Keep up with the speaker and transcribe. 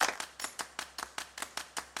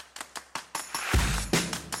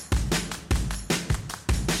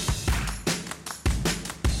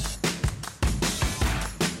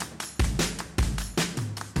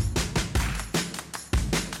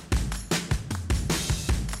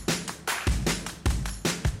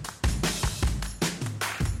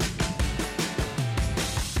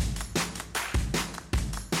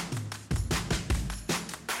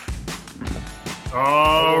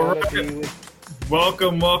All right.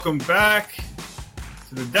 Welcome back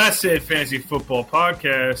to the That's It Fantasy Football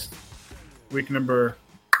Podcast. Week number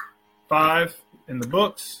 5 in the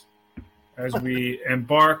books as we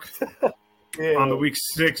embark on the week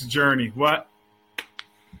 6 journey. What?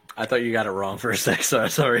 I thought you got it wrong for a sec, so I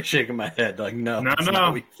was already shaking my head. Like, no.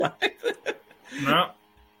 Week 5. No.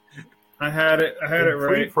 I had it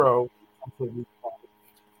right. Pro.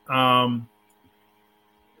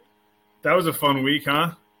 That was a fun week,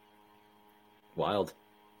 huh? Wild.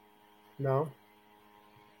 No.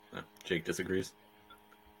 Jake disagrees.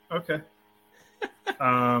 Okay.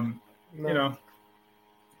 No. You know,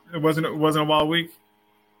 it wasn't a wild week.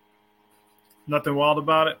 Nothing wild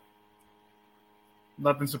about it.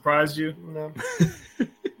 Nothing surprised you. No.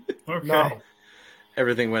 Okay. No.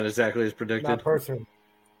 Everything went exactly as predicted. Not personally.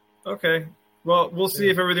 Okay. Well, we'll see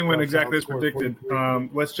if everything went exactly as predicted.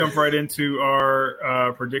 Let's jump right into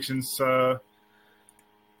our predictions. Our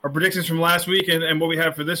predictions from last week and what we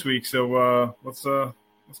have for this week. So let's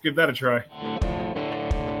give that a try.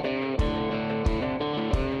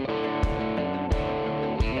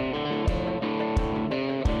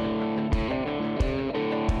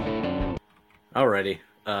 Alrighty.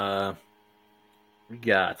 We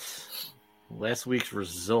got last week's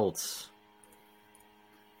results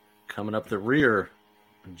coming up the rear.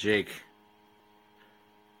 Jake,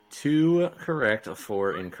 2 correct,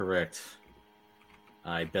 4 incorrect.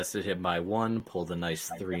 I bested him by 1, pulled a nice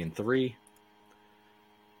 3-3.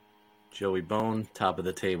 Joey Bone, top of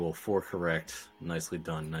the table, 4 correct. Nicely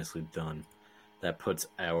done. That puts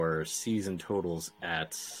our season totals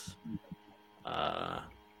at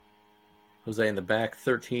Jose in the back,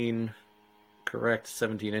 13 correct,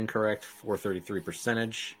 17 incorrect, 433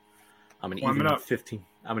 percentage. I'm an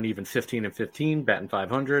even 15 and 15, batting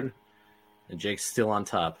 500. And Jake's still on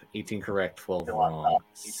top, 18 correct, 12 wrong,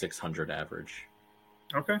 600 average.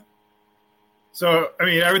 Okay. So, I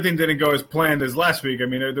mean, everything didn't go as planned as last week. I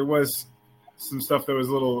mean, there was some stuff that was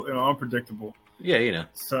a little, unpredictable. Yeah, you know.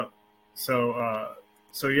 So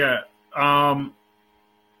yeah. I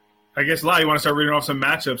guess, Lai, you want to start reading off some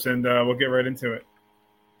matchups, and we'll get right into it.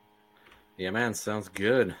 Yeah, man, sounds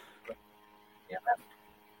good.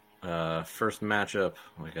 First matchup,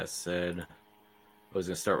 like I said, I was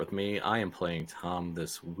going to start with me. I am playing Tom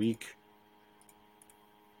this week.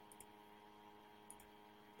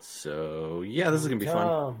 So, yeah, this is going to be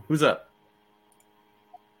fun. Who's up?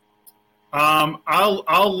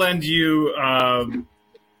 I'll lend you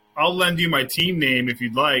my team name if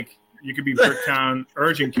you'd like. You could be Bricktown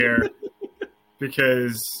Urgent Care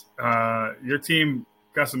because your team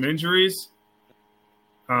got some injuries.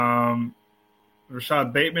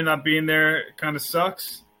 Rashad Bateman not being there kind of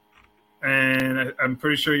sucks. And I'm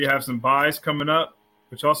pretty sure you have some buys coming up,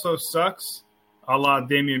 which also sucks, a la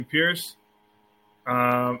Dameon Pierce.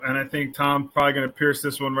 And I think Tom's probably going to pierce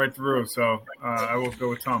this one right through. So I will go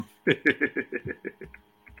with Tom.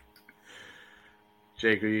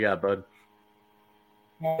 Jake, who you got, bud?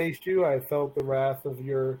 I felt the wrath of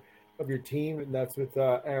your team, and that's with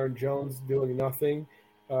Aaron Jones doing nothing.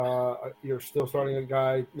 You're still starting a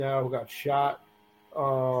guy now who got shot.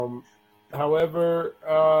 However,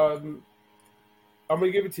 I'm going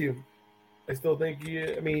to give it to you. I still think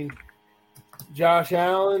Josh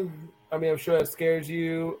Allen, I'm sure that scares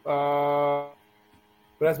you, but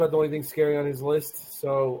that's about the only thing scary on his list,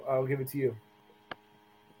 so I'll give it to you.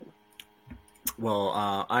 Well,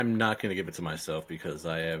 I'm not going to give it to myself because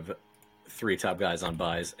I have 3 top guys on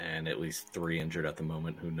buys and at least 3 injured at the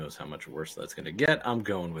moment. Who knows how much worse that's going to get. I'm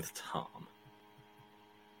going with Tom.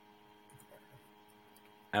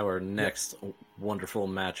 Our next wonderful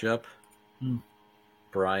matchup,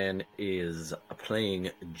 Brian is playing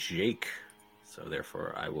Jake. So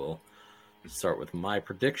therefore, I will start with my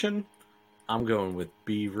prediction. I'm going with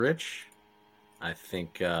B. Rich. I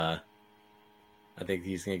think he's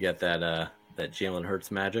going to get that Jalen Hurts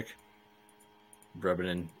magic rubbing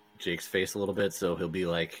in Jake's face a little bit, so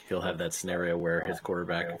he'll have that scenario where his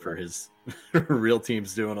quarterback for his real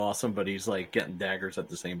team's doing awesome, but he's like getting daggers at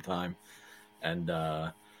the same time. And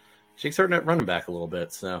Jake's hurting at running back a little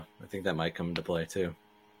bit, so I think that might come into play too.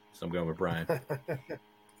 So I'm going with Brian.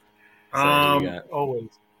 Always.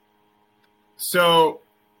 So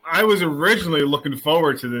I was originally looking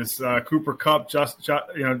forward to this Cooper Kupp,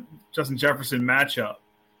 Justin Jefferson matchup,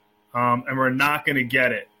 and we're not going to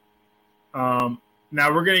get it. Now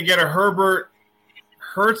we're going to get a Herbert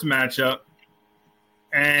Hurts matchup,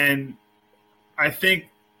 and I think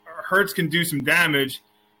Hurts can do some damage,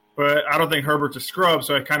 but I don't think Herbert's a scrub.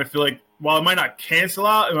 So I kind of feel like while it might not cancel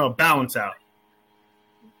out, it'll balance out.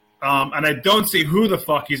 And I don't see who the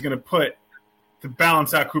fuck he's going to put to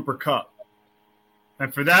balance out Cooper Kupp.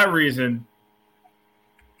 And for that reason,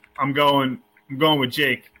 I'm going with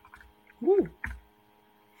Jake. Woo.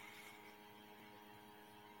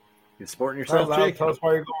 You sporting yourself, Jake? Tell us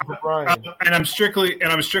why you're going for Brian. And I'm strictly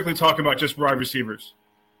talking about just wide receivers.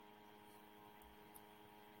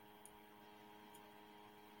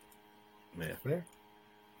 Yeah. Fair.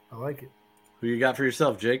 I like it. Who you got for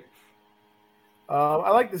yourself, Jake? I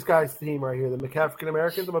like this guy's team right here, the McAfrican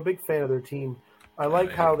Americans. I'm a big fan of their team. I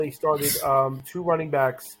like how they started 2 running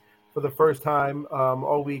backs for the first time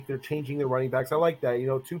all week. They're changing their running backs. I like that.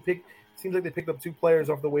 Seems like they picked up 2 players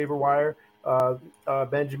off the waiver wire.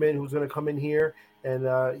 Benjamin, who's going to come in here,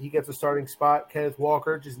 and he gets a starting spot. Kenneth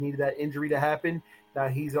Walker just needed that injury to happen. Now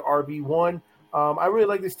he's an RB1. I really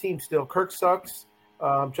like this team still. Kirk sucks.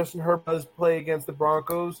 Justin Herbert does play against the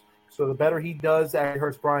Broncos, so the better he does, that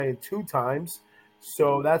hurts Brian 2 times.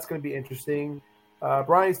 So that's going to be interesting.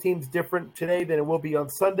 Brian's team's different today than it will be on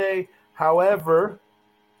Sunday. However,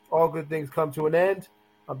 all good things come to an end.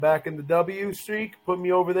 I'm back in the W streak. Put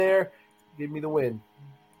me over there. Give me the win.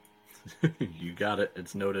 You got it.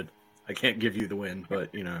 It's noted. I can't give you the win,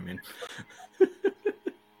 but you know what I mean.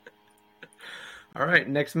 All right,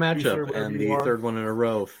 next matchup, and the third one in a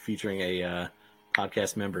row featuring a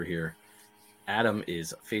podcast member here. Adam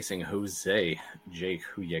is facing Jose. Jake,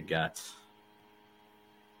 who you got?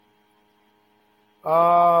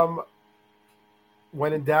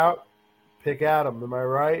 When in doubt, pick Adam. Am I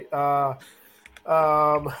right?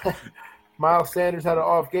 Miles Sanders had an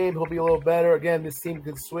off game. He'll be a little better. Again, this team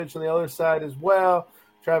can switch on the other side as well.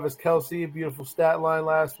 Travis Kelce, a beautiful stat line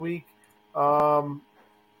last week. He's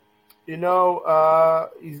got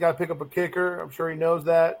to pick up a kicker. I'm sure he knows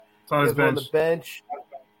that. It's on his bench. On the bench.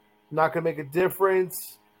 Not going to make a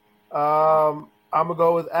difference. I'm going to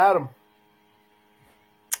go with Adam.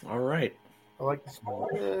 All right. I like this.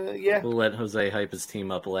 Yeah. We'll let Jose hype his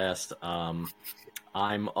team up last.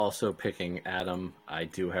 I'm also picking Adam. I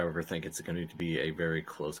do, however, think it's going to be a very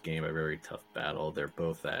close game, a very tough battle. They're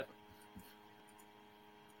both at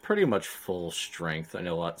pretty much full strength. I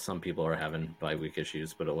know some people are having bye-week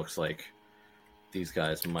issues, but it looks like these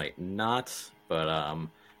guys might not. But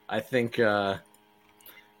I think Jose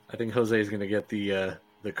is going to get the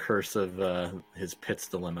curse of his Pitts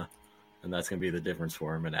dilemma, and that's going to be the difference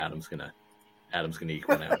for him. And Adam's going to eke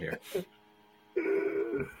one out here.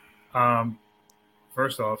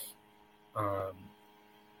 First off,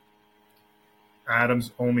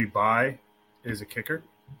 Adam's only bye is a kicker.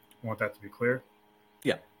 I want that to be clear.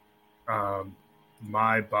 Yeah.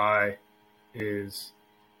 My bye is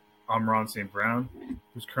Amon St. Brown,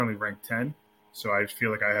 who's currently ranked 10. So I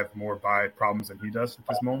feel like I have more bye problems than he does at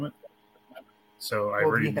this moment. So I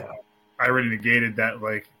already negated that,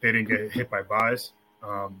 like, they didn't get hit by buys.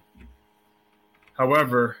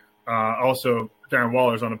 However, also Darren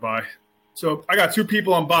Waller's on a bye. So I got 2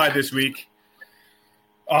 people on bye this week.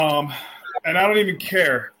 And I don't even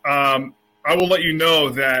care. I will let you know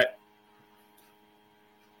that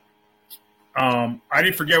I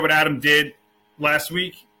didn't forget what Adam did last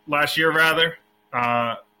year rather.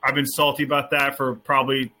 I've been salty about that for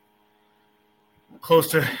probably close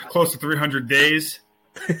to 300 days.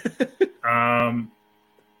 I'm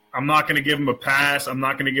not going to give him a pass. I'm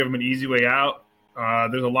not going to give him an easy way out.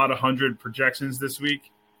 There's a lot of 100 projections this week.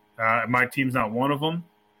 My team's not one of them.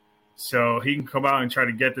 So he can come out and try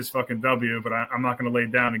to get this fucking W, but I'm not going to lay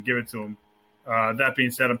down and give it to him. That being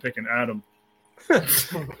said, I'm picking Adam.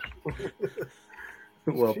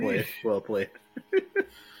 Well played. Well played.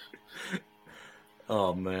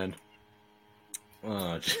 Oh, man.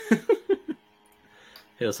 Hit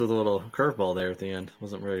us with a little curveball there at the end.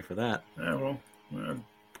 Wasn't ready for that. Yeah, well.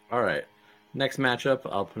 All right. Next matchup,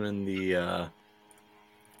 I'll put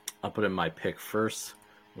in my pick first.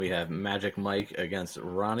 We have Magic Mike against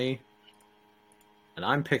Ronnie. And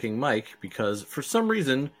I'm picking Mike because for some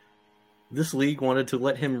reason, this league wanted to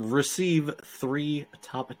let him receive 3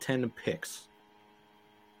 top 10 picks.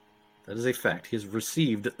 That is a fact. He has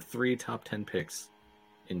received 3 top 10 picks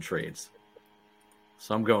in trades.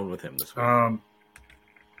 So I'm going with him this week.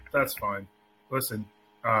 That's fine. Listen,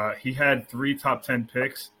 he had 3 top 10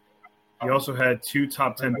 picks. He also had 2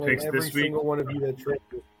 top 10 picks this week. Every single one of you that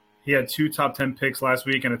traded. He had 2 top 10 picks last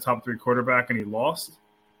week and a top 3 quarterback, and he lost.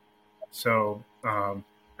 So,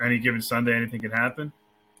 any given Sunday, anything can happen.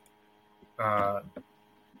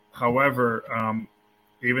 However,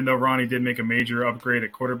 even though Ronnie did make a major upgrade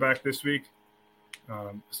at quarterback this week,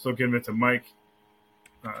 still giving it to Mike.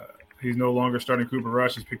 He's no longer starting Cooper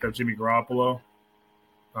Rush. He's picked up Jimmy Garoppolo.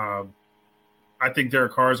 I think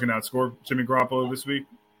Derek Carr is going to outscore Jimmy Garoppolo this week.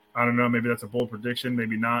 I don't know. Maybe that's a bold prediction.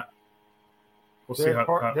 Maybe not. We'll see how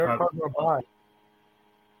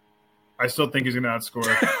I still think he's going to outscore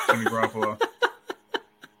Jimmy Garoppolo.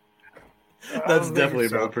 That's definitely a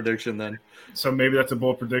bold prediction then. So maybe that's a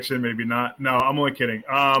bold prediction, maybe not. No, I'm only kidding.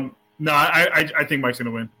 No, I think Mike's going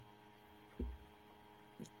to win.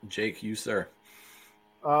 Jake, you, sir.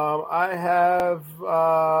 I have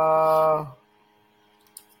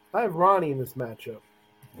Ronnie in this matchup.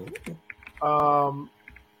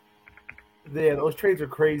 Those trades are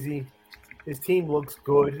crazy. His team looks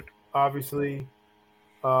good, obviously.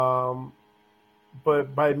 But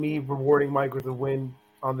by me rewarding Mike with a win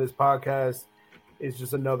on this podcast is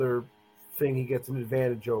just another thing he gets an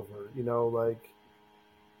advantage over.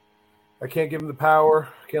 I can't give him the power.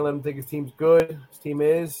 Can't let him think his team's good. His team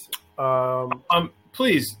is.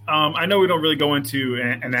 Please, I know we don't really go into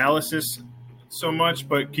analysis so much,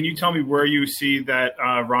 but can you tell me where you see that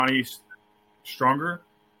Ronnie's stronger?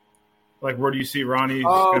 Like, where do you see Ronnie's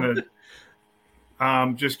going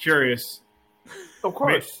to just curious. Of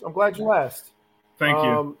course. I'm glad you asked. Thank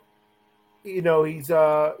you. He's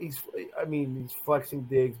flexing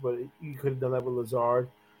Diggs, but you could have done that with Lazard.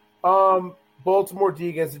 Baltimore D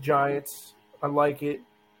against the Giants. I like it.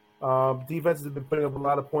 Defenses have been putting up a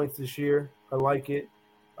lot of points this year. I like it.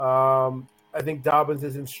 I think Dobbins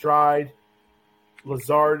is in stride.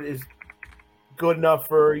 Lazard is good enough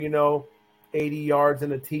for, 80 yards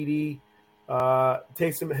and a TD.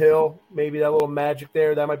 Taysom Hill, maybe that little magic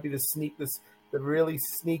there. That might be the really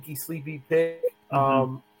sneaky, sleepy pick.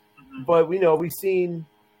 But we've seen.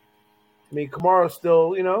 Kamara's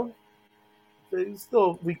still, he's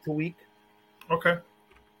still week to week. Okay.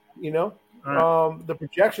 Right. The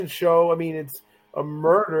projections show. It's a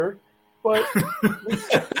murder, but things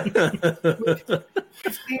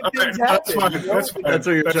happen. That's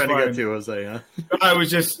what you're trying to get to, Jose. Huh? I was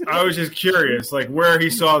just curious, like where he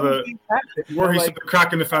saw the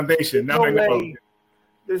crack in the foundation. Now I know.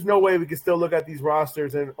 There's no way we can still look at these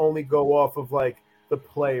rosters and only go off of like the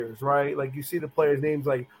players, right? Like you see the players' names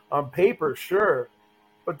like on paper, sure,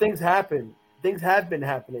 but things happen. Things have been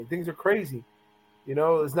happening. Things are crazy.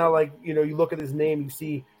 It's not like you look at his name, you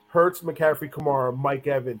see Hurts, McCaffrey, Kamara, Mike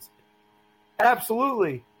Evans.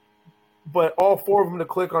 Absolutely, but all four of them to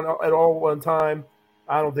click on at all one time,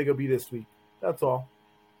 I don't think it'll be this week. That's all.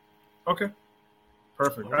 Okay,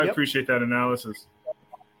 perfect. I appreciate that analysis.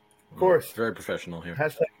 Of course. Very professional here.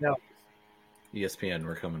 Hashtag now. ESPN,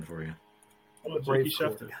 we're coming for you.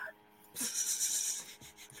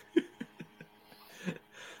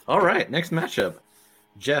 All right, next matchup.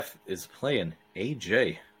 Jeff is playing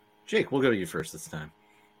AJ. Jake, we'll go to you first this time.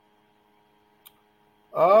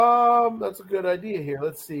 That's a good idea here.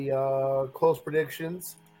 Let's see. Close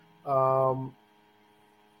predictions. I'm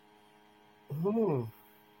gonna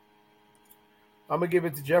give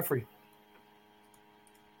it to Jeffrey.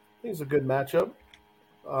 I think it's a good matchup.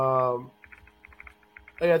 I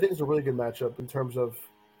think it's a really good matchup in terms of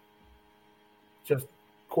just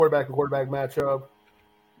quarterback and quarterback matchup.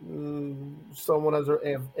 Someone has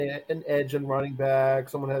an edge in running back.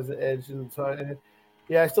 Someone has an edge in tight end.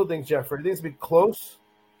 Yeah, I still think Jeffrey. I think it's going to be close,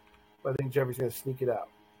 but I think Jeffrey's going to sneak it out.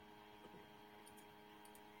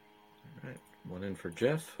 All right. One in for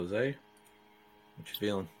Jeff. Jose, what you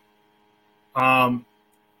feeling? I'm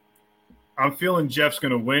feeling Jeff's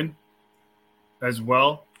going to win as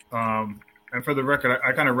well. And for the record,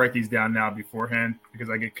 I kind of write these down now beforehand because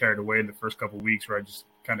I get carried away in the first couple of weeks where I just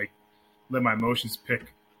kind of let my emotions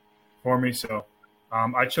pick for me. So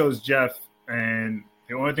I chose Jeff, and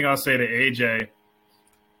the only thing I'll say to AJ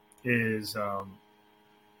is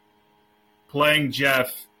playing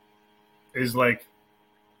Jeff is like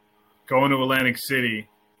going to Atlantic City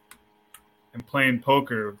and playing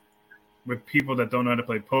poker with people that don't know how to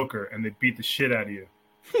play poker, and they beat the shit out of you.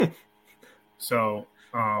 So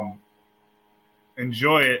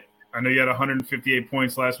enjoy it. I know you had 158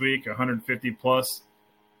 points last week, 150 plus.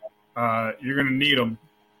 You're going to need them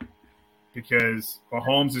because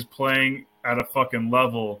Mahomes is playing at a fucking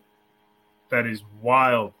level that is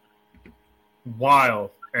wild.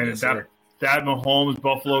 And Yes, that Mahomes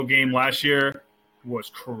Buffalo game last year was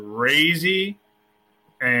crazy.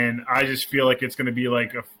 And I just feel like it's going to be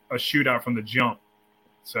like a shootout from the jump.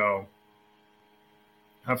 So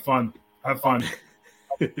have fun.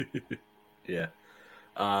 Yeah.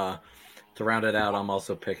 To round it out, I'm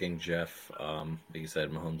also picking Jeff. Like you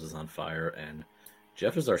said, Mahomes is on fire, and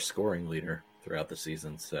Jeff is our scoring leader throughout the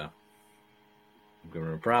season. So I'm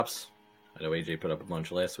giving him props. I know AJ put up a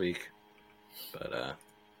bunch last week, but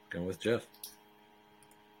going with Jeff.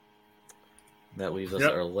 That leaves us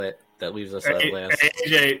our last.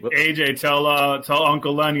 AJ, tell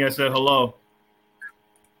Uncle Lenny I said hello.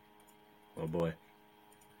 Oh boy.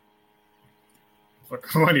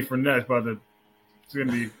 Fucking Lenny Fournette about to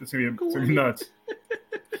It's gonna be nuts.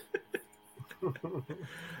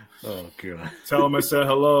 Oh god. Tell him I said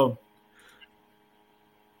hello.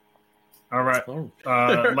 All right.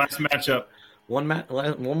 Last matchup. One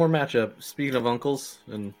more matchup. Speaking of uncles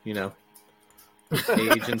and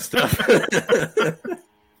age and stuff,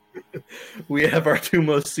 we have our two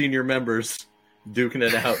most senior members duking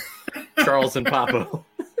it out, Charles and Papo.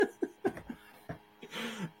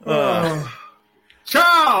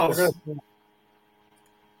 Charles.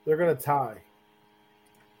 They're gonna tie.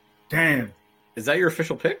 Damn. Is that your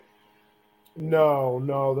official pick? No,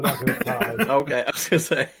 they're not gonna tie. Okay, I was gonna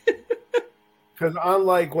say. Because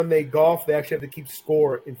unlike when they golf, they actually have to keep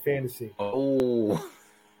score in fantasy. Oh.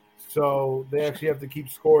 So they actually have to keep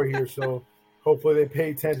score here. So hopefully they pay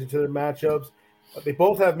attention to their matchups. They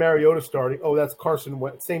both have Mariota starting. Oh, that's Carson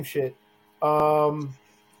Wentz. Same shit. I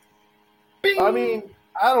mean,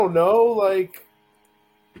 I don't know. Like,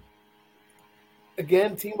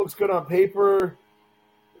 again, team looks good on paper.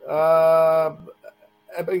 I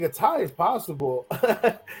think a tie is possible.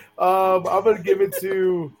 I'm going to give it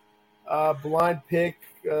to blind pick.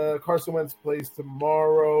 Carson Wentz plays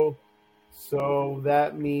tomorrow. So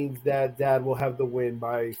that means that Dad will have the win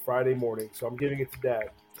by Friday morning. So I'm giving it to Dad.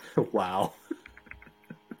 Wow.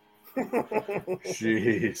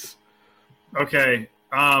 Jeez. Okay.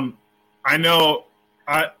 I know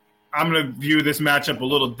I'm going to view this matchup a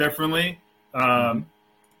little differently. I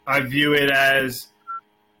view it as,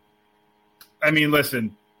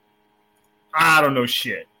 listen, I don't know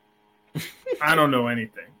shit. I don't know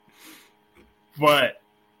anything. But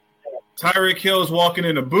Tyreek Hill is walking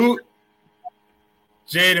in a boot.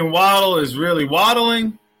 Jaden Waddle is really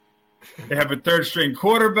waddling. They have a third-string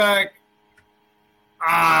quarterback.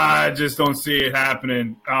 I just don't see it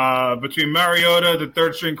happening. Between Mariota, the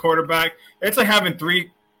third-string quarterback, it's like having two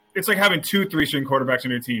 3-string quarterbacks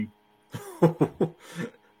on your team.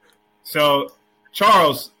 So,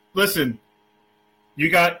 Charles, listen, you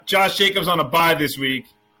got Josh Jacobs on a bye this week,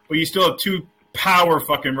 but you still have two power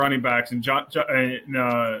fucking running backs in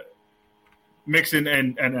Mixon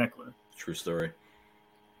and Eckler. True story.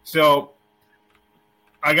 So,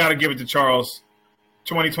 I got to give it to Charles.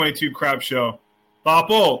 2022 crap show.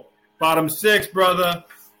 Bopple, bottom 6, brother.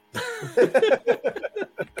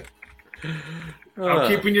 I'm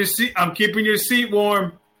keeping your seat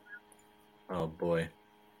warm. Oh boy.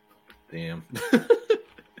 Damn.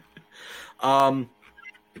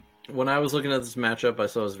 When I was looking at this matchup, I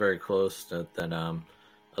saw it was very close. Then I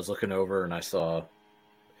was looking over and I saw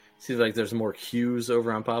seems like there's more Q's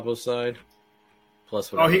over on Papo's side. Plus,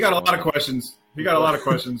 he got a lot of questions.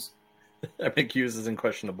 I think Q's isn't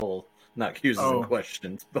questionable. Not Q's isn't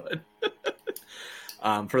questions, but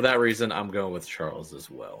for that reason, I'm going with Charles as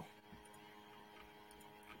well.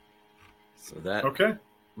 So that, okay,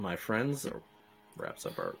 my friends, wraps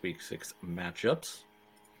up our Week 6 matchups.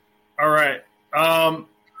 All right.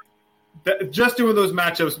 Just doing those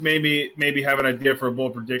matchups maybe have an idea for a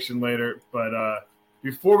bold prediction later. But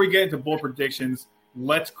before we get into bold predictions,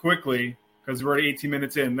 let's quickly, because we're already 18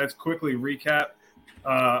 minutes in, let's quickly recap.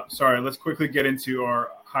 Let's quickly get into our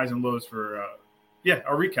highs and lows for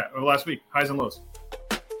our recap of last week. Highs and lows.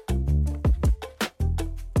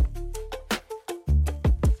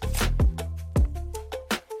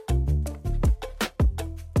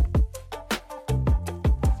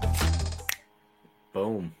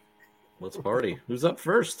 Boom. Let's party. Who's up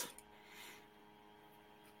first?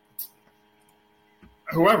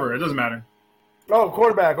 Whoever, it doesn't matter. Oh,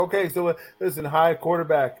 quarterback. Okay, so listen, high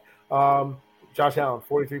quarterback. Josh Allen,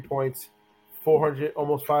 43 points, 400,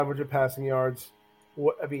 almost 500 passing yards.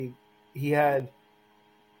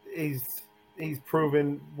 He's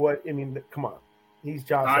proven what. Come on, he's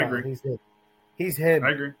Josh Allen. Agree. He's him.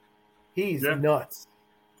 I agree. He's nuts.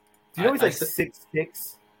 Do you know he's like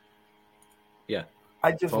 6'6"? Yeah.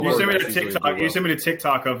 You sent me the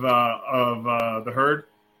TikTok of the Herd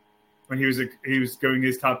when he was going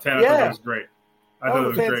his top 10. I thought that was great. I thought it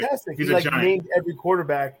was fantastic. Great. He's a giant. Named every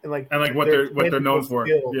quarterback and what they're known for.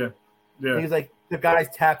 Skill. Yeah. And he's like the guy's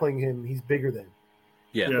tackling him. He's bigger than.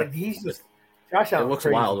 Yeah. Like he's just Josh Allen. It looks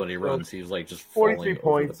wild when he runs. He's like just 43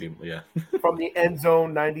 points. The people. Yeah. From the end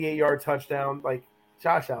zone, 98-yard touchdown. Like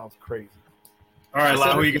Josh Allen's crazy. All right,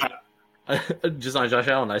 Lau, who you got? Just on Josh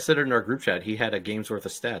Allen, I said it in our group chat. He had a game's worth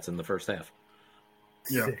of stats in the first half.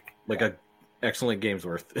 Yeah. Sick. Like a excellent game's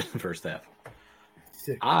worth in the first half.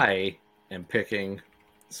 Sick. I am picking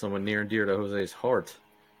someone near and dear to Jose's heart,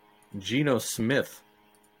 Geno Smith.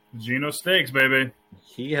 Geno Steaks, baby.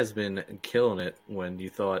 He has been killing it when you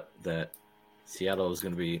thought that Seattle was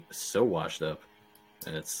going to be so washed up,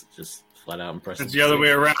 and it's just flat out impressive. It's the other way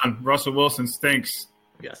around. Russell Wilson stinks.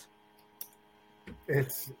 Yes.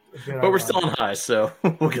 It's But we're still on high, so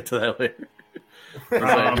we'll get to that later.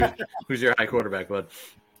 Who's your high quarterback, bud?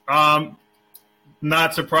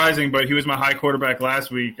 Not surprising, but he was my high quarterback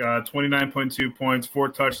last week. 29.2 points, 4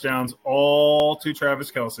 touchdowns, all to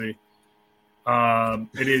Travis Kelce.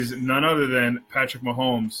 It is none other than Patrick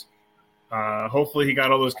Mahomes. Hopefully he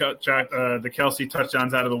got all those the Kelce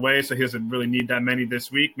touchdowns out of the way, so he doesn't really need that many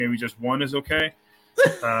this week. Maybe just one is okay.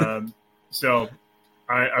 So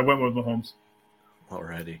I went with Mahomes.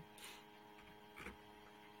 Alrighty.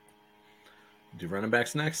 Do running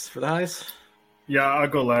backs next for the highs? Yeah, I'll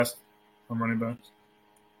go last on running backs.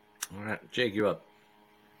 All right, Jake, you up?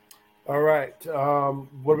 All right. What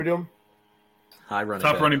are we doing? High running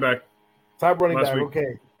Top back. running back. Top running Last back. week.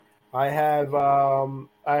 Okay. I have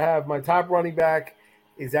my top running back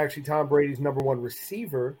is actually Tom Brady's number one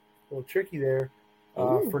receiver. A little tricky there.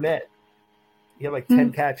 Fournette. He had like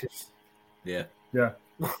 10 catches. Yeah. Yeah.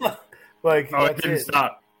 Like Oh, it that's didn't it.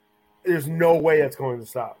 stop. There's no way that's going to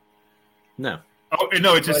stop. No. Oh,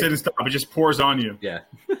 no, it just Like- didn't stop. It just pours on you. Yeah.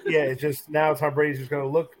 Yeah, it's just now Tom Brady's just going to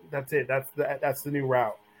look. That's it. That's the new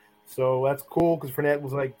route. So that's cool because Fournette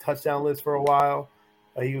was like touchdown list for a while.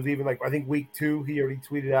 He was even like, I think week 2, he already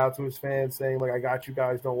tweeted out to his fans saying like, "I got you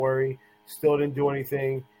guys, don't worry." Still didn't do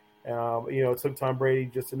anything. It took Tom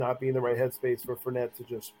Brady just to not be in the right headspace for Fournette to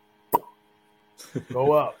just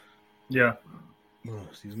go up. Yeah. Oh,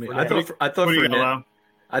 excuse me. Fournette. I thought What do you Fournette. allow?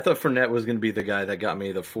 I thought Fournette was going to be the guy that got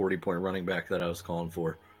me the 40-point running back that I was calling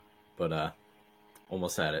for, but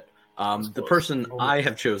almost had it. The close. person I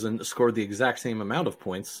have chosen scored the exact same amount of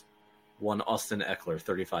points, won Austin Eckler,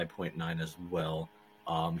 35.9 as well.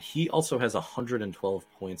 He also has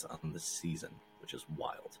 112 points on the season, which is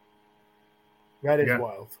wild. That is Yeah.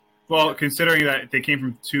 wild. Well, considering that they came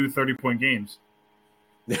from 2 30-point games.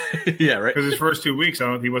 Yeah, right. Because his first 2 weeks,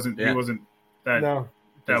 he wasn't Yeah. that No,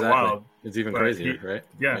 that wild. It's even But crazier, right?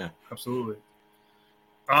 Yeah, absolutely.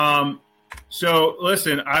 So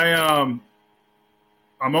listen, I'm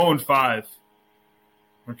 0-5.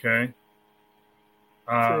 Okay.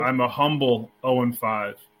 Sure. I'm a humble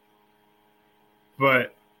 0-5.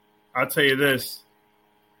 But I'll tell you this.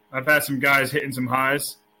 I've had some guys hitting some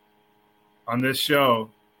highs on this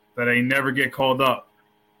show that ain't never get called up.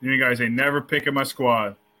 You guys ain't never picking my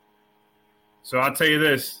squad. So I'll tell you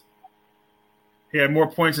this. He had more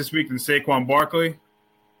points this week than Saquon Barkley.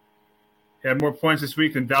 He had more points this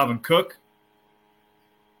week than Dalvin Cook.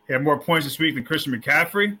 He had more points this week than Christian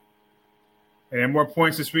McCaffrey. And he had more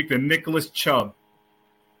points this week than Nicholas Chubb.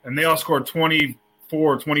 And they all scored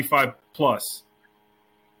 24, 25 plus.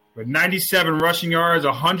 With 97 rushing yards,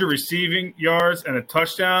 100 receiving yards, and a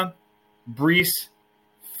touchdown, Brees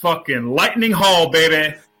fucking lightning hall,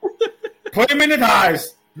 baby. Put him in the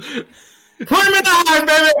highs. Put him in the highs,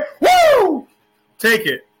 baby. Woo! Take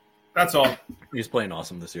it. That's all. He's playing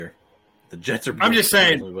awesome this year. The Jets are. I'm just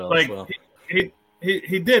saying, really well like, as well.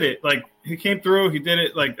 he did it. Like, he came through. He did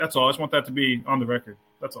it. Like, that's all. I just want that to be on the record.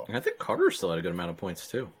 That's all. And I think Carter still had a good amount of points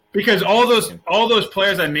too. Because all those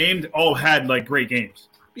players I named all had like great games.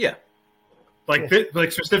 Yeah. Like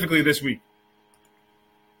like specifically this week.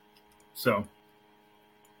 So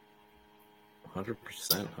 100%.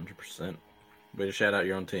 100%. Way to shout out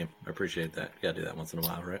your own team. I appreciate that. You got to do that once in a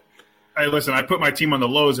while, right? hey, listen, I put my team on the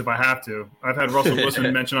lows if I have to. I've had Russell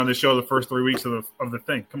Wilson mentioned on the show the first 3 weeks of the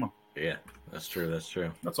thing. Come on. Yeah, that's true. That's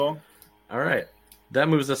true. That's all. All right. That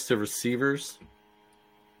moves us to receivers.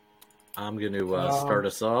 I'm going to start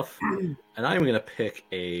us off. And I'm going to pick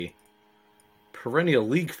a perennial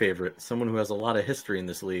league favorite, someone who has a lot of history in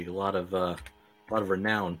this league, a lot of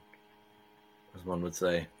renown, as one would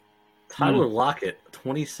say. Tyler Lockett,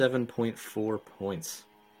 27.4 points.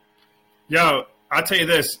 Yo, I'll tell you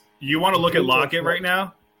this. You want to look at Lockett right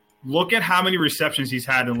now? Look at how many receptions he's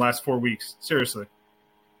had in the last 4 weeks. Seriously.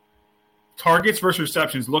 Targets versus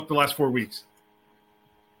receptions. Look the last 4 weeks.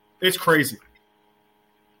 It's crazy.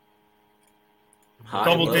 High,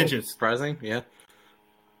 Double low, digits. Surprising, yeah.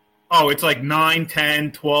 Oh, it's like 9,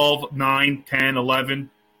 10, 12, 9, 10, 11.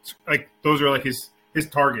 Like, those are like his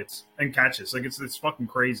targets and catches. Like, it's fucking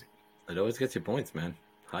crazy. It always gets you points, man.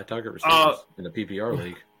 High target receivers in the PPR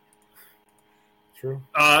league. true.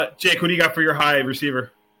 Jake, who do you got for your high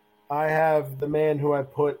receiver? I have the man who I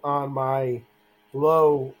put on my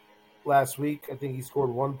low last week. I think he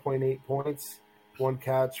scored 1.8 points, 1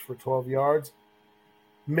 catch for 12 yards.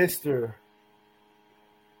 Mr.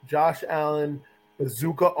 Josh Allen,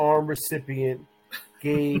 bazooka arm recipient,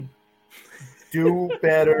 Gabe Do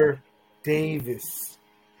Better Davis.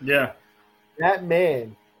 Yeah. That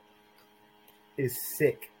man is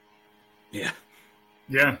sick. Yeah.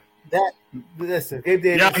 Yeah. Listen, Gabe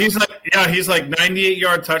Davis. Yeah, he's like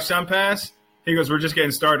 98-yard touchdown pass He goes, "We're just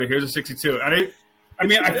getting started. Here's a 62." I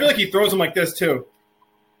mean, I feel like he throws them like this too.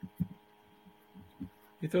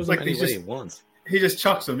 He throws Like them any he's way just- he wants. He just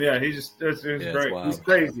chucks them. Yeah, he just it's Yeah, it's great. wild. He's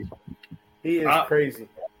crazy. He is crazy.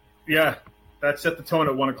 Yeah, that set the tone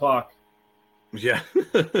at 1:00. Yeah.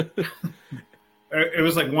 It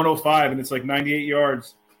was like 105, and it's like 98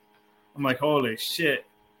 yards. I'm like, holy shit.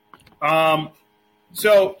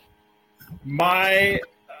 So my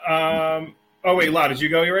oh wait, Lau, did you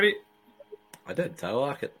go? You ready? I did. Tyler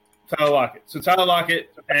Lockett. Tyler Lockett. So Tyler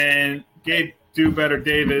Lockett and Gabe Do Better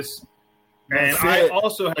Davis. And That's I it.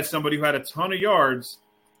 also had somebody who had a ton of yards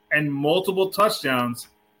and multiple touchdowns,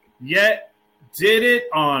 yet did it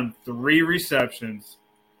on 3 receptions.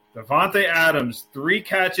 Devontae Adams, 3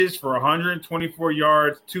 catches for 124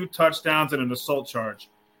 yards, 2 touchdowns, and an assault charge.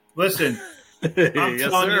 Listen, I'm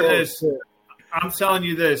telling you this. I'm telling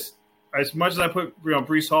you this. As much as I put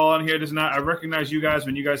Breece Hall on here, I recognize you guys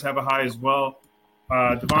when you guys have a high as well.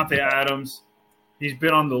 Devontae Adams, he's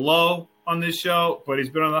been on the low on this show, but he's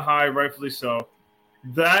been on the high, rightfully so.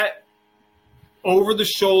 That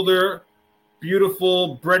over-the-shoulder,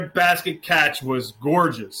 beautiful breadbasket catch was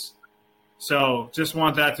gorgeous. So just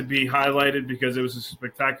want that to be highlighted because it was a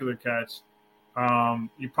spectacular catch.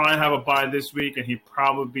 You probably have a bye this week, and he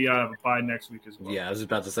probably have a bye next week as well. Yeah, I was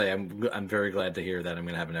about to say I'm very glad to hear that I'm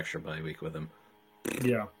going to have an extra bye week with him.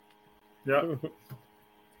 Yeah. Yeah.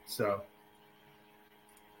 So.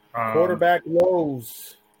 Quarterback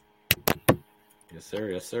lows. Yes, sir.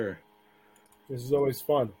 Yes, sir. This is always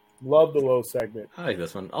fun. Love the low segment. I like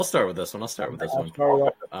this one. I'll start with this one.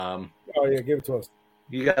 Oh yeah, give it to us.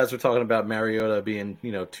 You guys were talking about Mariota being,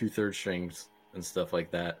 2/3 strings and stuff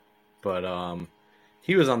like that. But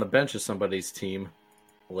he was on the bench of somebody's team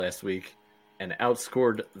last week and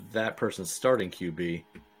outscored that person's starting QB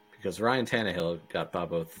because Ryan Tannehill got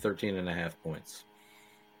Bobo 13.5 points.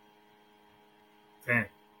 Dang.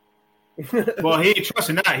 Well, he ain't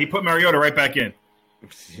trusting that. He put Mariota right back in.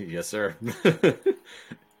 Yes, sir.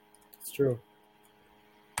 It's true.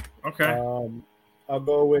 Okay. I'll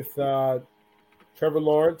go with Trevor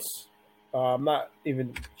Lawrence. I'm not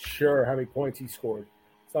even sure how many points he scored.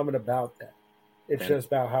 Something about that. It's just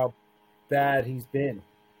about how bad he's been.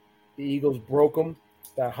 The Eagles broke him.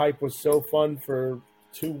 That hype was so fun for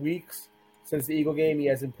 2 weeks. Since the Eagle game, he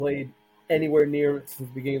hasn't played anywhere near it since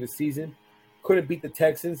the beginning of the season. Couldn't beat the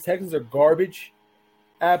Texans. Texans are garbage.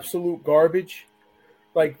 Absolute garbage.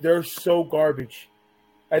 Like, they're so garbage.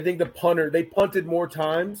 I think they punted more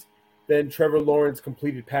times than Trevor Lawrence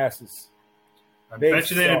completed passes. I bet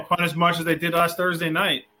you they didn't punt as much as they did last Thursday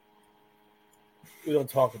night. We don't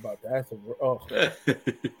talk about that.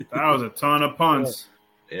 That was a ton of punts.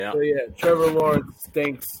 Yeah. So, yeah, Trevor Lawrence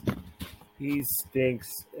stinks. He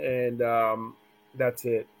stinks. And that's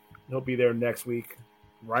it. He'll be there next week.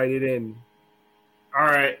 Write it in. All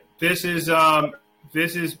right. This is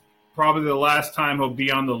probably the last time he'll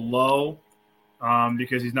be on the low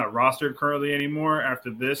because he's not rostered currently anymore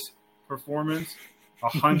after this performance.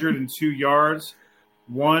 102 yards,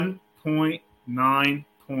 1.9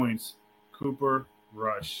 points. Cooper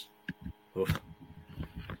Rush. Oof.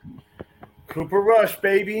 Cooper Rush,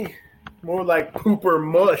 baby. More like Pooper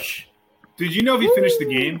Mush. Did you know if he finished the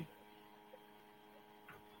game?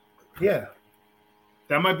 Yeah.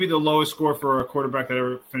 That might be the lowest score for a quarterback that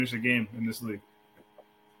ever finished a game in this league.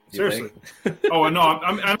 Seriously. Oh, no,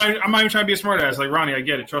 I'm not even trying to be a smart ass. Like, Ronnie, I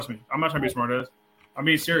get it. Trust me. I'm not trying to be a smart ass. I'm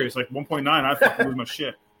being serious. Like, 1.9, I fucking lose my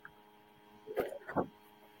shit.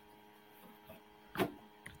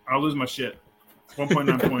 I'll lose my shit.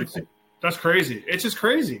 1.9 points. That's crazy. It's just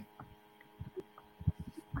crazy.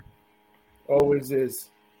 Always is.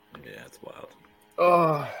 Yeah, it's wild.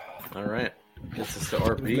 Oh, All right. Gets us to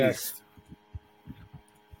RBs. next.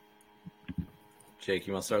 Jake,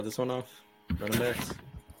 you want to start this one off? Running backs?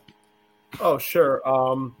 Oh, sure.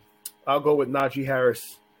 I'll go with Najee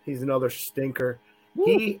Harris. He's another stinker.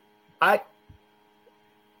 Has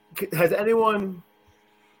anyone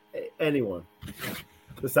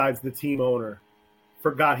besides the team owner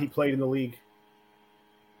forgot he played in the league?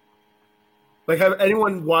 Like, have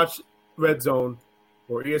anyone watched Red Zone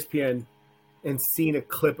or ESPN and seen a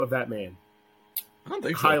clip of that man I don't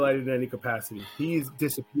think so. highlighted in any capacity? He's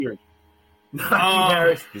disappeared. Najee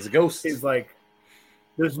Harris He's a ghost. is like,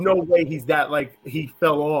 there's no way he's that, like, he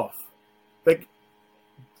fell off. Like,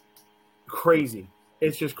 crazy.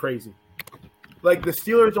 It's just crazy. Like, the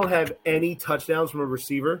Steelers don't have any touchdowns from a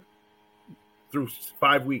receiver through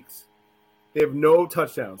 5 weeks. They have no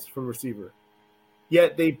touchdowns from a receiver.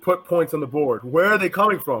 Yet they put points on the board. Where are they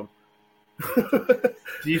coming from?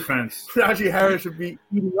 Defense. Najee Harris should be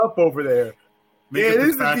eating up over there. Minka It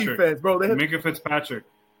is the Fitzpatrick. defense, bro. They have Minka Fitzpatrick.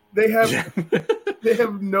 They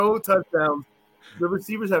have no touchdowns. The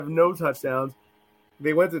receivers have no touchdowns.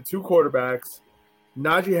 They went to two quarterbacks.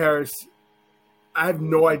 Najee Harris, I have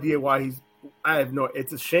no idea why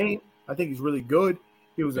it's a shame. I think he's really good.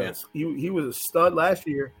 He was he was a stud last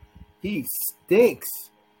year. He stinks.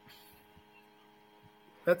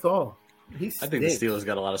 That's all. He stinks. I think the Steelers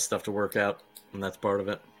got a lot of stuff to work out, and that's part of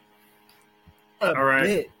it. All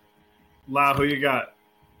right. Lau, who you got?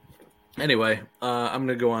 Anyway, I'm going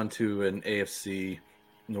to go on to an AFC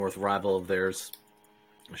North rival of theirs.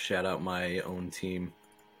 Shout out my own team,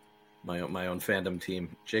 my own fandom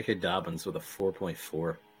team, J.K. Dobbins with a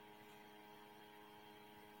 4.4.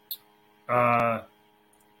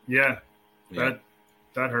 Yeah, that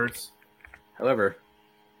hurts. However,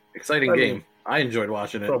 exciting game. I enjoyed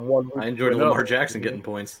watching it. I enjoyed Lamar Jackson getting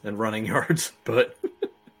points and running yards, but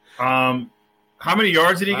how many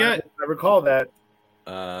yards did he get? I recall that.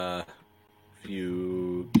 If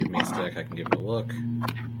you give me a sec, I can give it a look.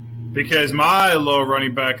 Because my low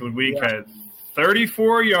running back of the week had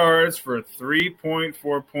 34 yards for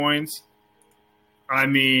 3.4 points. I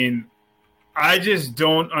mean, I just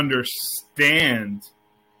don't understand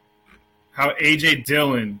how A.J.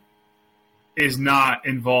 Dillon is not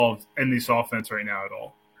involved in this offense right now at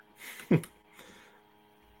all.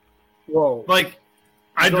 Whoa. Like,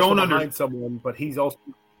 I don't understand someone, but he's also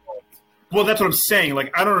 – well, that's what I'm saying.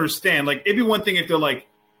 Like, I don't understand. Like, it'd be one thing if they're like,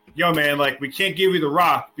 yo, man, like, we can't give you the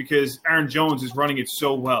rock because Aaron Jones is running it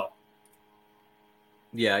so well.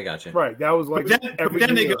 Yeah, I got you. Right. That was like but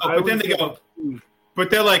then they go, but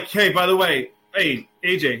they're like, hey, by the way, hey,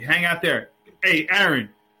 AJ, hang out there. Hey, Aaron,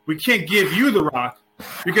 we can't give you the rock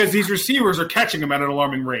because these receivers are catching him at an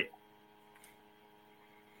alarming rate.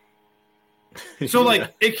 So,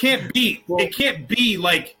 like, it can't be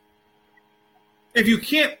like, if you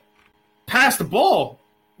can't pass the ball,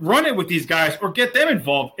 run it with these guys or get them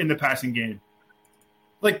involved in the passing game.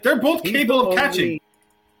 Like, they're both capable of catching.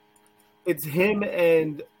 It's him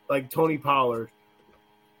and, like, Tony Pollard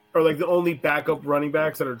are, like, the only backup running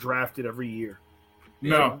backs that are drafted every year.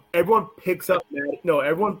 No. Everyone picks up Kareem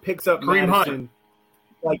Madison. Hunt.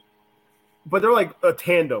 Like, but they're like a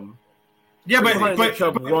tandem. Yeah, but Aaron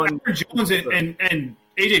Jones and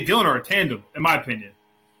A.J. Dillon are a tandem, in my opinion.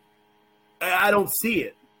 I don't see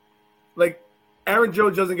it. Like, Aaron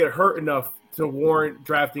Jones doesn't get hurt enough to warrant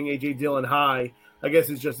drafting A.J. Dillon high. I guess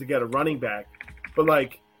it's just to get a running back. But,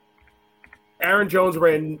 like, Aaron Jones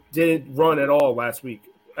didn't run at all last week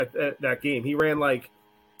at that game. He ran, like,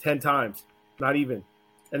 10 times. Not even.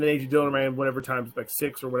 And then A.J. Dillon ran whatever times, like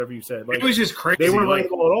 6 or whatever you said. Like, it was just crazy. They weren't running the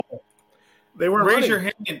ball at all. They weren't raise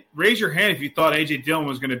your hand if you thought A.J. Dillon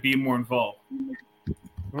was going to be more involved.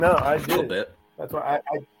 No, I did. A little bit. That's why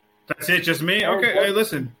I That's it, just me? Okay, hey,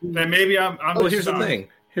 listen. Then maybe I'm well, here's the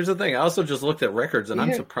thing. I also just looked at records, and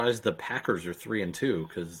I'm surprised the Packers are 3-2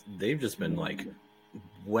 because they've just been like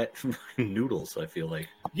wet noodles. I feel like.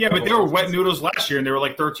 Yeah, but they were wet noodles last year, and they were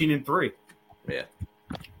like 13-3. Yeah.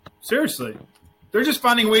 Seriously, they're just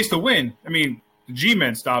finding ways to win. I mean, the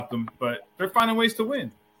G-men stopped them, but they're finding ways to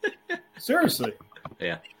win. Seriously.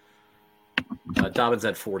 Yeah. Dobbins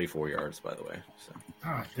had 44 yards, by the way. So.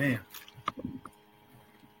 Oh, damn.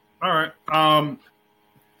 All right.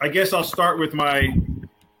 I guess I'll start with my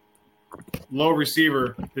low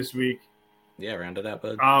receiver this week. Yeah, round it out,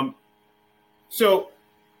 bud. So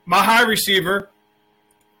my high receiver,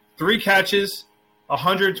 3 catches,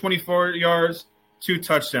 124 yards, 2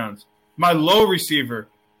 touchdowns. My low receiver,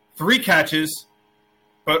 3 catches,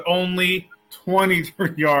 but only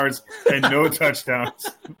 23 yards and no touchdowns.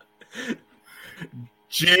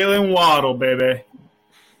 Jalen Waddle, baby.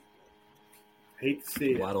 hate to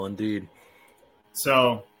see it. Waddle indeed.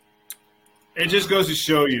 So it just goes to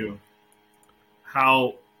show you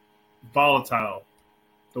how volatile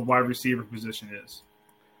the wide receiver position is.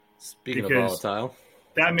 Speaking of volatile,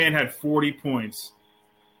 that man had 40 points.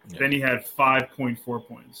 Yeah. Then he had 5.4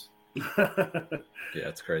 points. Yeah,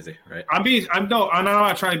 it's crazy, right? I'm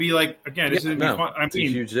not trying to be like, again, this isn't fun. It's a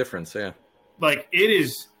huge difference, yeah. Like, it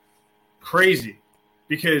is crazy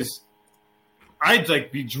because I'd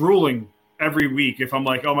like be drooling every week if I'm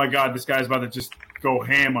like, oh my God, this guy's about to just go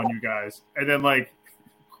ham on you guys. And then like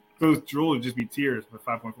those drool would just be tears with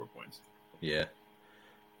 5.4 points. Yeah.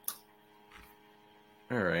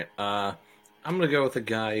 All right. I'm going to go with a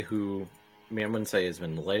guy who, I mean, I wouldn't say has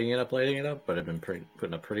been lighting it up, but have been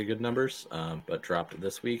putting up pretty good numbers, but dropped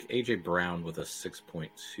this week. A.J. Brown with a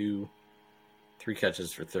 6.2, 3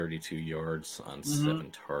 catches for 32 yards on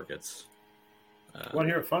 7 targets. Want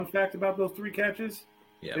to hear a fun fact about those 3 catches?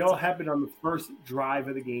 Yeah, they all happened on the first drive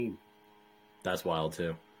of the game. That's wild,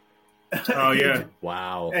 too. Oh yeah,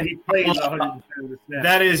 Wow. And he played 100% of the snaps.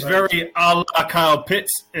 that is very a la Kyle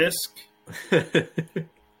Pitts-esque.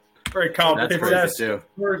 Very Kyle That's Pitts. crazy too.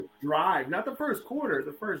 First drive, not the first quarter,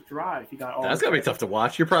 the first drive. He got all. That's gonna be tough to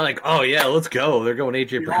watch. You're probably like, oh yeah, let's go. They're going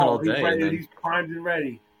AJ Brown all day. And then, He's primed and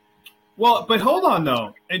ready. Well, but hold on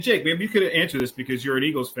though, and Jake, maybe you could answer this because you're an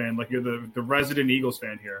Eagles fan, like you're the resident Eagles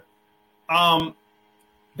fan here.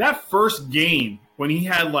 That first game when he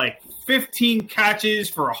had like 15 catches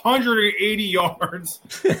for 180 yards,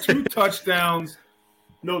 2 touchdowns.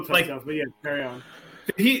 No touchdowns, but yeah, carry on.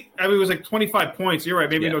 It was like 25 points. You're right,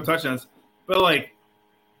 maybe no touchdowns, but like,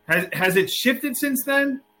 has it shifted since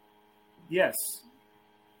then? Yes.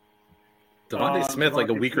 Devontae Smith, like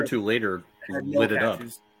a week or two later, lit it up.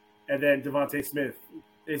 And then Devontae Smith.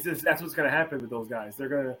 That's what's going to happen with those guys. They're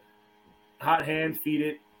going to hot hand feed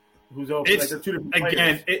it. Who's open? It's, they're two different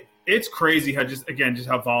again, players. It's crazy how just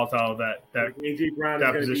how volatile that AJ Brown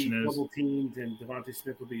that is going to position be is. double teamed, and Devontae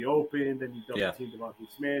Smith will be open. Then you double team Devontae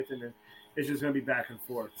Smith, and then it's just going to be back and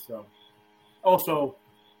forth. So, also,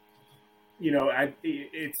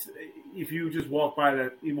 it's if you just walk by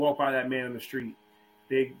that man on the street,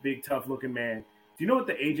 big tough looking man. Do you know what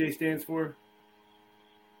the AJ stands for?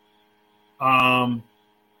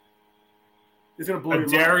 It's going to blow your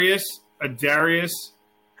mind.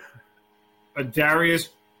 A Darius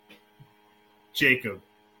Jacob.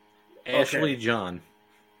 Ashley John.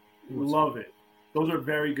 Love it. Those are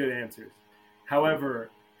very good answers. However,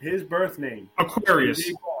 his birth name.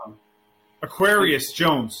 Aquarius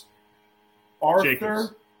Jones. Arthur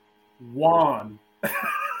Jacobs. Juan.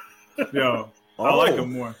 Yo, I like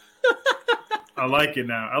him more. I like it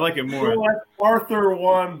now. I like it more. You're like Arthur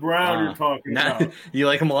Juan Brown you're talking about. You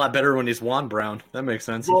like him a lot better when he's Juan Brown. That makes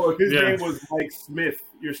sense. Well, if his name was Mike Smith,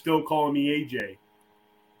 you're still calling me AJ.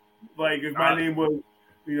 Like, if my name was,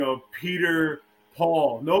 Peter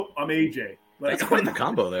Paul. Nope, I'm AJ. Like, that's quite the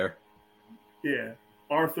combo there. Yeah.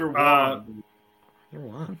 Arthur Juan.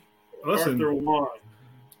 Juan. Listen, Arthur Juan.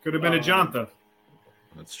 Could have been a Jonathan.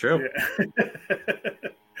 That's true.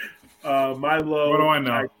 Yeah. My low. What do I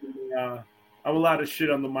know? I'm allowed to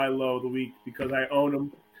shit on the my low of the week because I own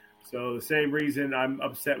them. So the same reason I'm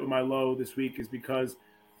upset with my low this week is because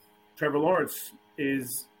Trevor Lawrence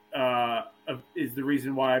is the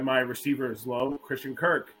reason why my receiver is low. Christian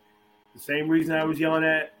Kirk. The same reason I was yelling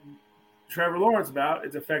at Trevor Lawrence about,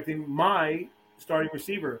 it's affecting my starting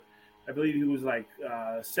receiver. I believe he was like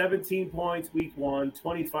 17 points week 1,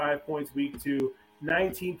 25 points week 2,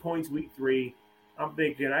 19 points week 3. I'm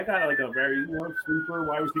thinking I got like a very sleeper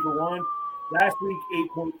wide receiver 1. Last week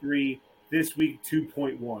 8.3, this week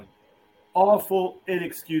 2.1. Awful,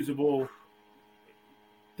 inexcusable.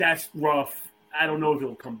 That's rough. I don't know if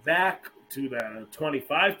it'll come back to the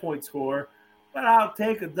 25-point score, but I'll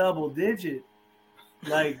take a double digit.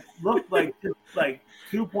 Look like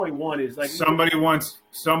 2.1 is like somebody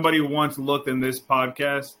once looked in this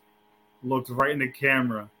podcast, looked right in the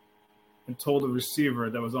camera, and told the receiver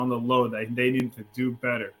that was on the low that they needed to do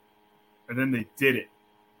better, and then they did it.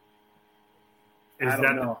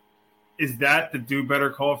 Is that the do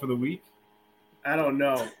better call for the week? I don't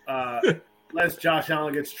know. Unless Josh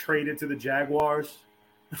Allen gets traded to the Jaguars,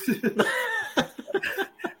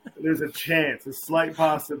 there's a chance, a slight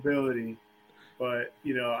possibility. But,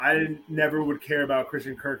 I never would care about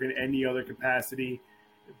Christian Kirk in any other capacity.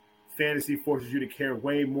 Fantasy forces you to care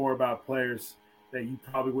way more about players that you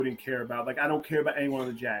probably wouldn't care about. Like, I don't care about anyone on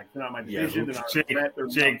the Jags. They're not my division. They're not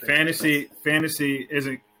Jake, fantasy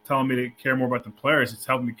isn't telling me to care more about the players. It's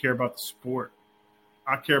helping me care about the sport.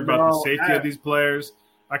 I care about the safety of these players.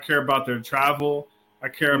 I care about their travel. I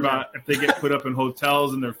care about if they get put up in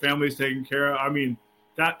hotels and their families taken care of. I mean,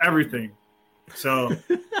 that everything. So –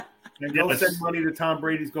 and go send money to Tom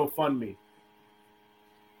Brady's GoFundMe.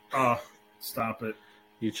 Oh, stop it!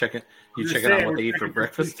 You checking out what they eat for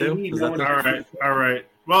breakfast too? All right.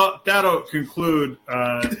 Well, that'll conclude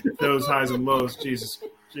those highs and lows. Jesus,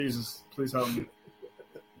 please help me.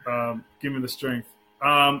 Give me the strength.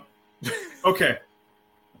 Okay.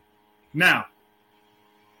 Now,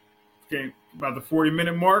 about the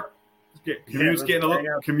 40-minute mark. Commute's getting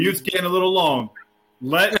a little long.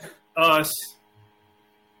 Let us.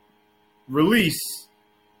 Relinquish.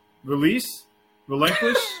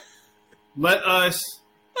 Let us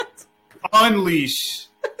unleash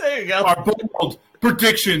there you go. Our bold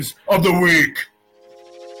predictions of the week.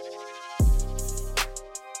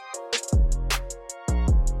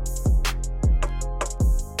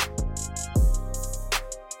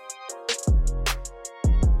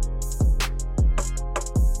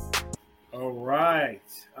 All right.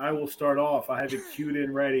 I will start off. I have it queued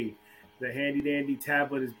in ready. The handy dandy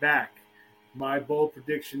tablet is back. My bold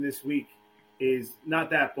prediction this week is not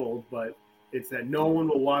that bold, but it's that no one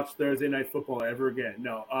will watch Thursday Night Football ever again.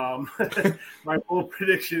 No, my bold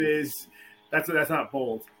prediction is that's not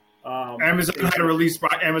bold. Amazon had to release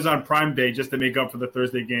Amazon Prime Day just to make up for the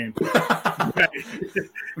Thursday game.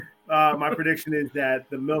 My prediction is that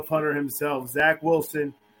the MILF Hunter himself, Zach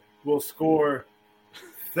Wilson, will score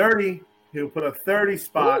 30. He'll put a 30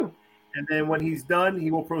 spot. Ooh. And then when he's done,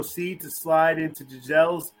 he will proceed to slide into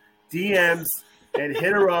Giselle's DMs and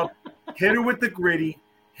hit her up, hit her with the gritty,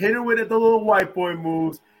 hit her with the little white boy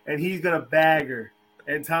moves, and he's going to bag her.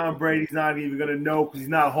 And Tom Brady's not even going to know because he's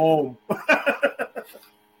not home.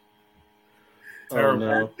 Oh,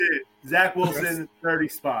 no. That's it. Zach Wilson, 30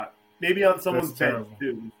 spot. Maybe on someone's bench,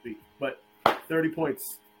 too, this week. But 30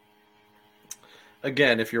 points.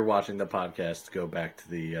 Again, if you're watching the podcast, go back to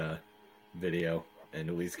the video and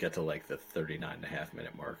at least get to like the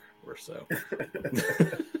 39.5-minute mark or so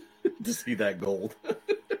to see that gold.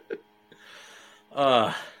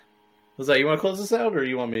 Was that, you want to close this out or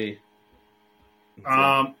you want me?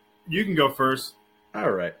 You can go first.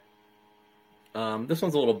 All right. This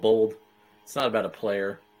one's a little bold. It's not about a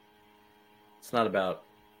player. It's not about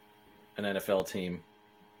an NFL team.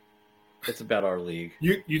 It's about our league.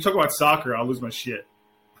 You talk about soccer, I'll lose my shit.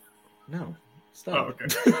 No, stop. Oh, okay.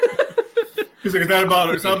 He's like,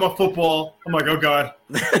 it's not about football. I'm like, oh god.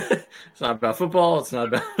 It's not about football. It's not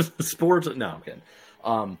about sports. No, I'm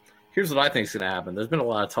kidding. Here's what I think is going to happen. There's been a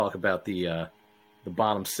lot of talk about the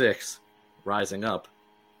bottom six rising up.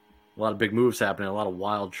 A lot of big moves happening. A lot of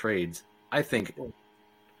wild trades. I think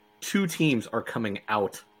 2 teams are coming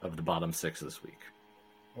out of the bottom 6 this week.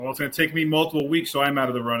 Well, it's going to take me multiple weeks, so I'm out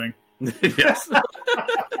of the running. Yes.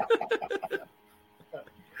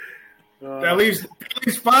 At least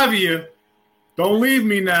 5 of you. Don't leave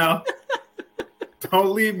me now.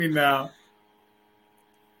 Don't leave me now.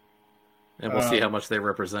 And we'll see how much they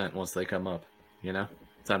represent once they come up. You know?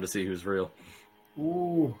 Time to see who's real.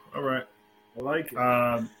 Ooh, all right. I like it.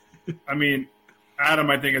 I mean, Adam,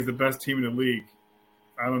 I think, is the best team in the league.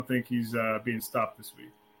 I don't think he's being stopped this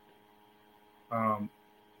week.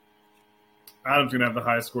 Adam's going to have the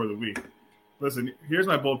highest score of the week. Listen, here's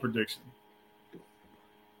my bold prediction.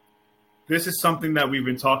 This is something that we've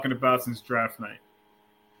been talking about since draft night.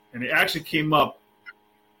 And it actually came up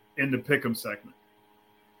in the Pick'em segment.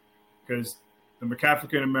 Because the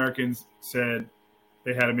McAfrican Americans said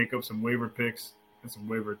they had to make up some waiver picks and some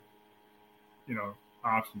waiver,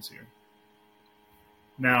 options here.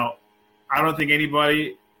 Now, I don't think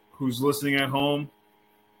anybody who's listening at home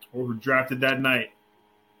or who drafted that night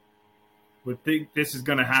would think this is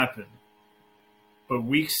going to happen. But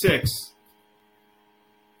week 6,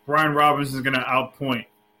 Brian Robinson is going to outpoint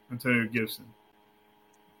Antonio Gibson.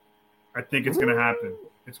 I think it's going to happen.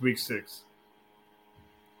 It's week 6.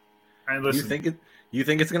 And listen, you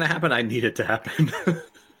think it's going to happen? I need it to happen.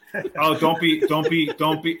 Oh, don't be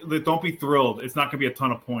thrilled. It's not going to be a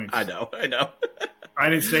ton of points. I know. I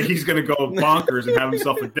didn't say he's going to go bonkers and have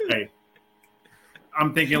himself a day.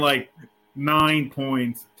 I'm thinking like 9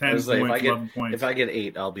 points, 10 points, 11 points. If I get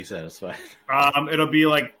 8, I'll be satisfied. It'll be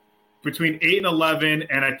like between 8 and 11,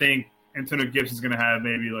 and I think Antonio Gibson's going to have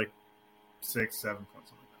maybe like 6, 7 points.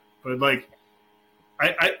 Something like that. But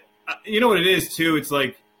like, I you know what it is too? It's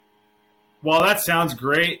like, while that sounds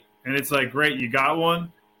great, and it's like, great, you got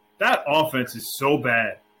one, that offense is so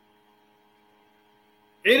bad.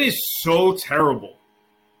 It is so terrible.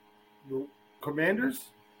 The Commanders?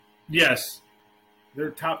 Yes. They're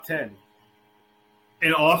top 10.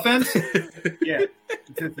 In offense? Yeah,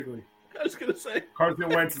 statistically. I was going to say. Carson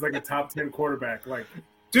Wentz is like a top 10 quarterback. Like,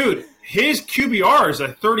 dude, his QBR is a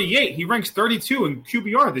 38. He ranks 32 in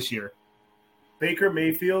QBR this year. Baker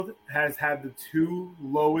Mayfield has had the 2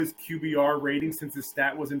 lowest QBR ratings since the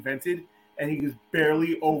stat was invented, and he is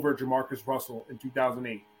barely over Jamarcus Russell in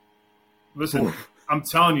 2008. Listen, I'm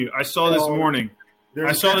telling you, I saw this morning.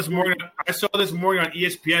 I saw this morning on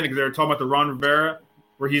ESPN because they were talking about the Ron Rivera,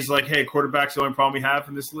 where he's like, "Hey, quarterback's the only problem we have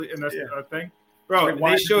in this thing." Bro, like,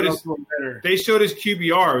 they showed his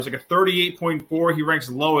QBR. It was like a 38.4. He ranks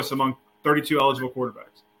lowest among 32 eligible quarterbacks.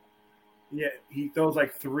 Yeah, he throws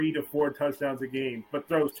like 3 to 4 touchdowns a game, but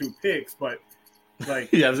throws 2 picks. But like,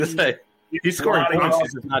 yeah, I was gonna say he's scoring points.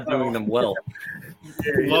 He's just not doing them well.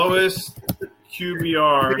 Lowest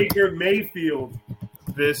QBR Baker Mayfield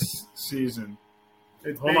this season.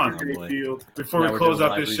 It's Hold Baker on. Mayfield. Before we close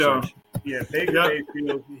out this show. Yeah, Baker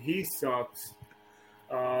Mayfield, he sucks.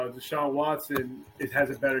 Deshaun Watson has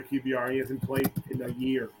a better QBR. He hasn't played in a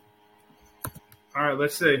year. All right,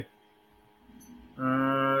 let's see.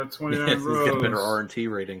 29 He's rows. got a better R&T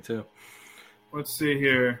rating, too. Let's see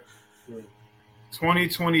here.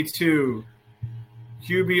 2022.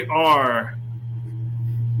 QBR.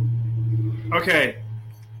 Okay.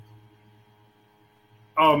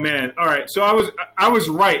 Oh man. All right. So I was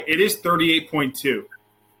right. It is 38.2.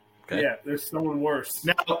 Okay. Yeah, there's someone worse.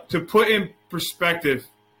 Now, to put in perspective,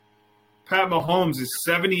 Pat Mahomes is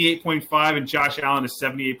 78.5 and Josh Allen is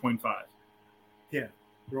 78.5. Yeah,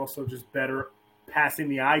 they're also just better passing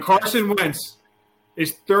the eye. Carson Wentz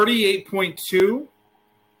is 38.2.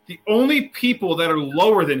 The only people that are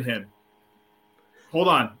lower than him, hold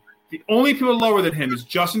on. The only people lower than him is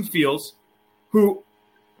Justin Fields, who,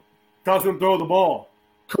 Doesn't throw the ball.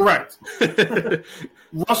 correct.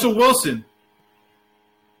 Russell Wilson,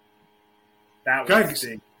 That Guys, was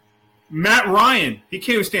big. Matt Ryan, he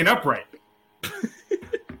can't even stand upright.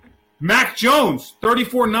 Mac Jones,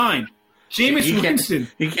 34.9. Jameis Winston,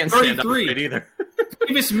 He can't stand up 33. straight either.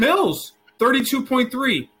 Davis Mills,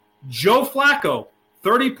 32.3. Joe Flacco,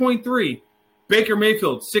 30.3. Baker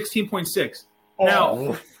Mayfield, 16.6.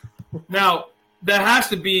 Now, that has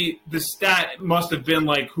to be the stat must have been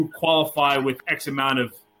like who qualify with X amount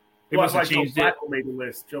of. They Well, must have Joe changed it. Flacco made the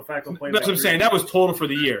list. Joe Flacco played. That's what I'm saying. That was total for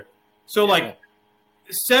the year. So, like,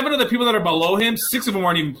 7 of the people that are below him, 6 of them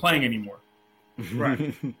aren't even playing anymore.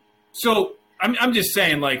 Right. So, I'm just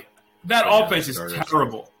saying, like, that Yeah, offense is starters.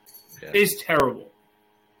 terrible. Yeah. It's terrible,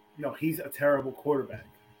 No, he's a terrible quarterback.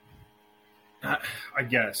 I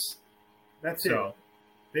guess. That's So,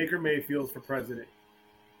 it. Baker Mayfield for president.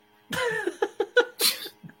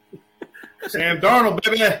 Sam Darnold,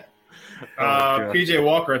 baby. God. PJ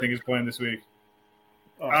Walker, I think, is playing this week.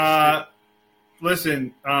 Oh,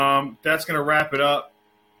 Listen, that's going to wrap it up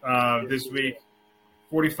this week.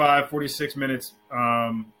 45, 46 minutes.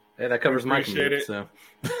 Hey, that covers my Appreciate commute. it.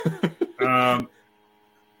 So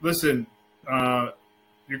Listen,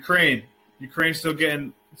 Ukraine still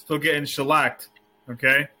getting shellacked.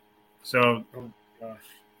 Okay, so oh gosh.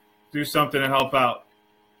 do something to help out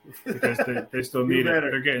because they still need it.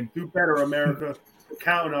 better. They're getting. Do better, America. We're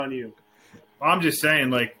counting on you. I'm just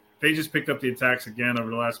saying, like they just picked up the attacks again over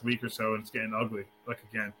the last week or so, and it's getting ugly. Like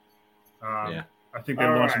again, yeah. I think they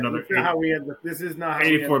All launched right. another This is not how we end. This is not how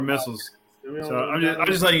we 84 end the missiles. podcast. We don't- So I'm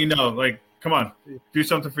just letting you know, like, come on, do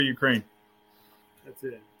something for Ukraine. That's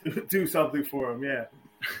it. Do something for him. Yeah.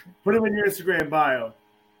 Put him in your Instagram bio.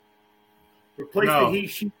 Replace No. the he,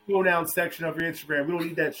 she, pronoun section of your Instagram. We don't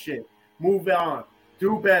need that shit. Move on.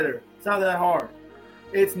 Do better. It's not that hard.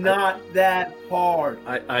 It's not that hard.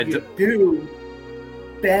 I You do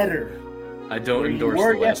better. don't Where you endorse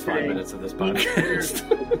were the last 5 yesterday, minutes of this be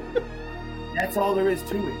podcast. That's all there is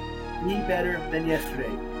to it. Be better than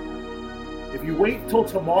yesterday. If you wait till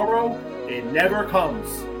tomorrow, it never comes.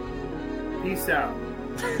 Peace out.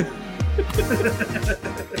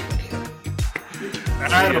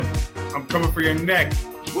 Adam, I'm coming for your neck.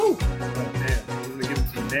 Woo! Oh, damn. I'm going to give him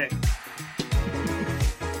some neck.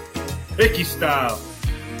 Hickey style.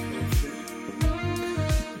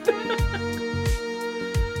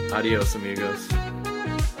 Adios, amigos.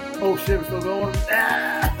 Oh, shit, we're still going?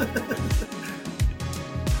 Ah!